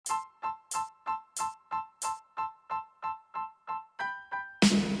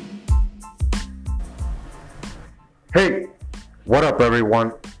Hey, what up,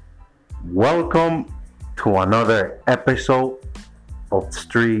 everyone? Welcome to another episode of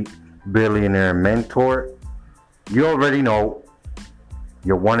Street Billionaire Mentor. You already know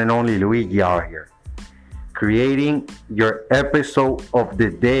your one and only Luigi out here, creating your episode of the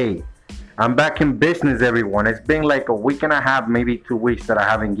day. I'm back in business, everyone. It's been like a week and a half, maybe 2 weeks that I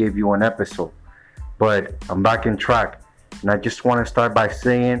haven't gave you an episode, but I'm back in track. And I just want to start by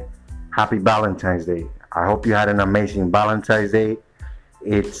saying Happy Valentine's Day. I hope you had an amazing Valentine's Day.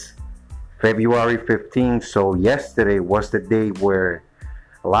 It's February 15th, so yesterday was the day where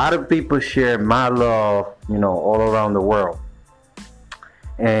a lot of people share my love, all around the world.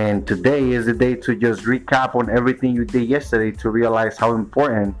 And today is the day to just recap on everything you did yesterday to realize how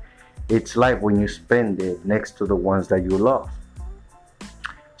important it's like when you spend it next to the ones that you love.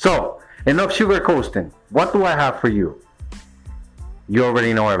 So, enough sugar coasting. What do I have for you? You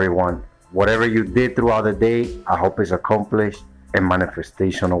already know, everyone. Whatever you did throughout the day, I hope it's accomplished in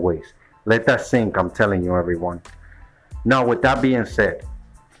manifestational ways. Let that sink, I'm telling you, everyone. Now, with that being said,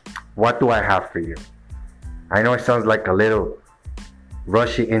 what do I have for you? I know it sounds like a little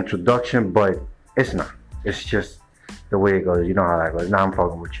rushy introduction, but it's not. It's just the way it goes. You know how that goes. Now I'm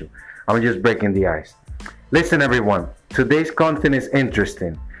fucking with you. I'm just breaking the ice. Listen, everyone. Today's content is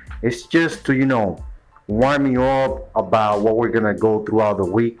interesting. It's just to, warm you up about what we're going to go throughout the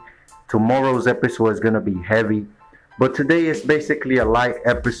week. Tomorrow's episode is going to be heavy, but today is basically a light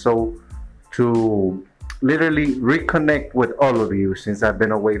episode to literally reconnect with all of you since I've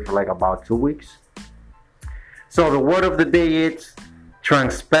been away for like about 2 weeks. So the word of the day is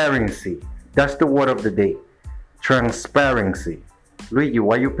transparency. That's the word of the day. Transparency. Luigi,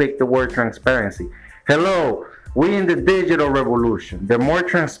 why you pick the word transparency? Hello, we in the digital revolution. The more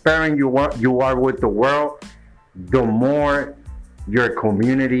transparent you are with the world, the more your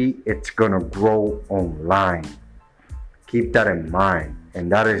community, it's gonna grow online. Keep that in mind,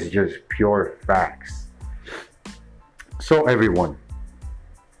 and that is just pure facts. So everyone,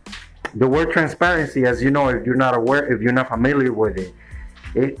 the word transparency, as you know, if you're not aware, if you're not familiar with it,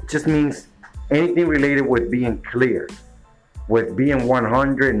 it just means anything related with being clear, with being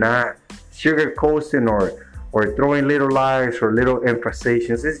 100, not sugarcoating or throwing little lies or little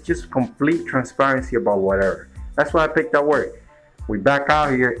emphasizations. It's just complete transparency about whatever. That's why I picked that word. We back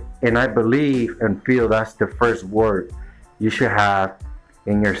out here, and I believe and feel that's the first word you should have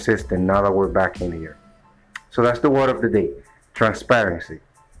in your system now that we're back in here. So that's the word of the day, transparency.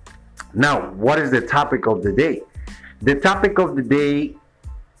 Now, what is the topic of the day? The topic of the day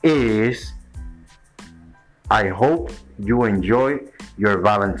is, I hope you enjoy your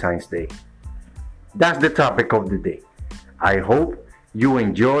Valentine's Day. That's the topic of the day. I hope you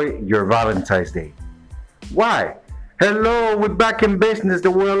enjoy your Valentine's Day. Why? Hello, we're back in business. The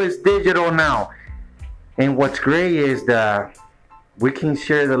world is digital now. And what's great is that we can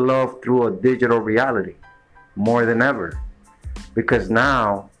share the love through a digital reality more than ever. Because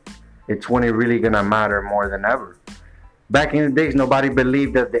now it's when it really gonna matter more than ever. Back in the days, nobody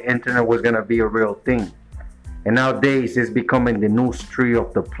believed that the internet was gonna be a real thing. And nowadays it's becoming the new street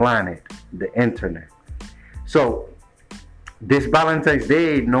of the planet, the internet. So this Valentine's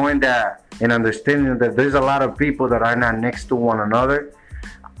Day, knowing that and understanding that there's a lot of people that are not next to one another,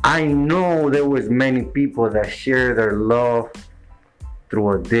 I know there was many people that share their love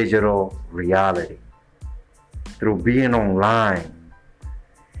through a digital reality, through being online.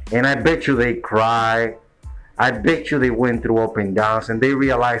 And I bet you they cry. I bet you they went through up and downs, and they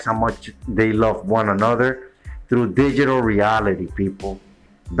realize how much they love one another through digital reality, people.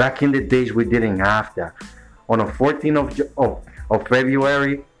 Back in the days, we didn't have that. On the 14th of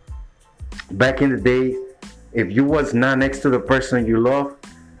February, back in the days, if you was not next to the person you love,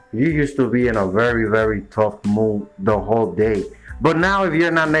 you used to be in a very, very tough mood the whole day. But now if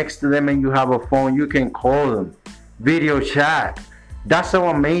you're not next to them and you have a phone, you can call them, video chat. That's how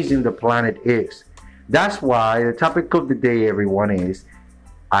amazing the planet is. That's why the topic of the day, everyone, is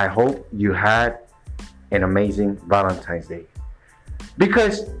I hope you had an amazing Valentine's Day.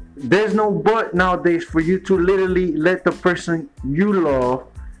 Because there's no but nowadays for you to literally let the person you love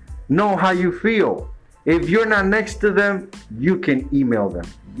know how you feel. If you're not next to them, you can email them.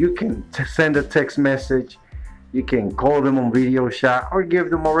 You can send a text message. You can call them on video chat or give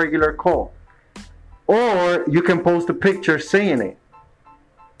them a regular call. Or you can post a picture saying it,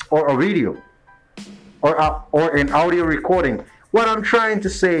 or a video, or an audio recording. What I'm trying to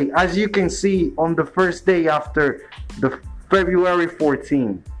say, as you can see on the first day after the February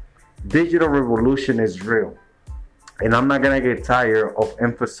 14th, digital revolution is real. And I'm not going to get tired of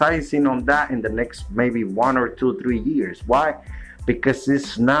emphasizing on that in the next maybe 1 or 2, 3 years. Why? Because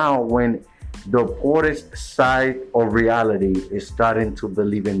it's now when the poorest side of reality is starting to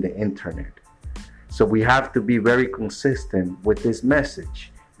believe in the internet. So we have to be very consistent with this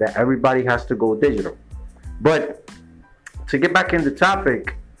message that everybody has to go digital. But to get back in the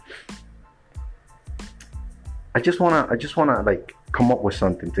topic, I just wanna like come up with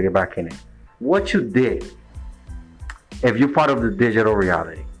something to get back in it. What you did, if you're part of the digital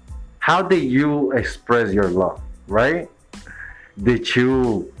reality, how did you express your love, right? Did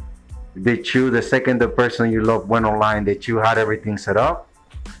you, the second the person you love went online, did you had everything set up?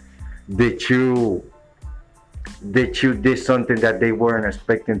 Did you did something that they weren't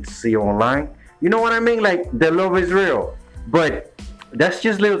expecting to see online? You know what I mean? Like, the love is real. But that's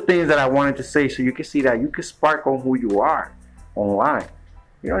just little things that I wanted to say so you can see that you can spark on who you are online.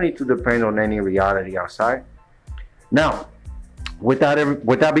 You don't need to depend on any reality outside. Now, with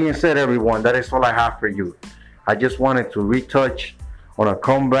that being said, everyone, that is all I have for you. I just wanted to retouch on a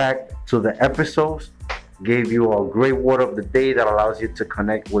comeback to the episodes, gave you a great word of the day that allows you to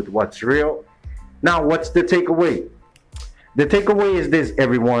connect with what's real. Now, what's the takeaway? The takeaway is this,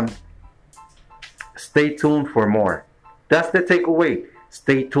 everyone. Stay tuned for more. That's the takeaway.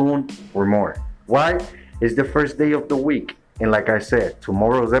 Stay tuned for more. Why? It's the first day of the week. And like I said,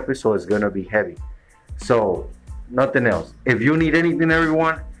 tomorrow's episode is going to be heavy. So, nothing else. If you need anything,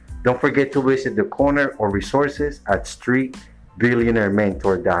 everyone, don't forget to visit the corner or resources at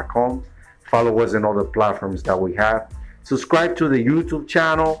streetbillionairementor.com. Follow us on all the platforms that we have. Subscribe to the YouTube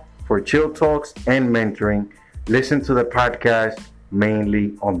channel for chill talks and mentoring. Listen to the podcast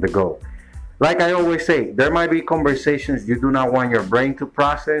mainly on the go. Like I always say, there might be conversations you do not want your brain to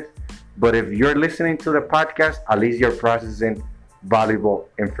process, but if you're listening to the podcast, at least you're processing valuable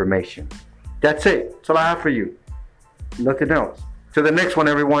information. That's it. That's all I have for you. Nothing else. To the next one,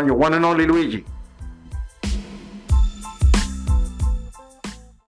 everyone. Your one and only Luigi.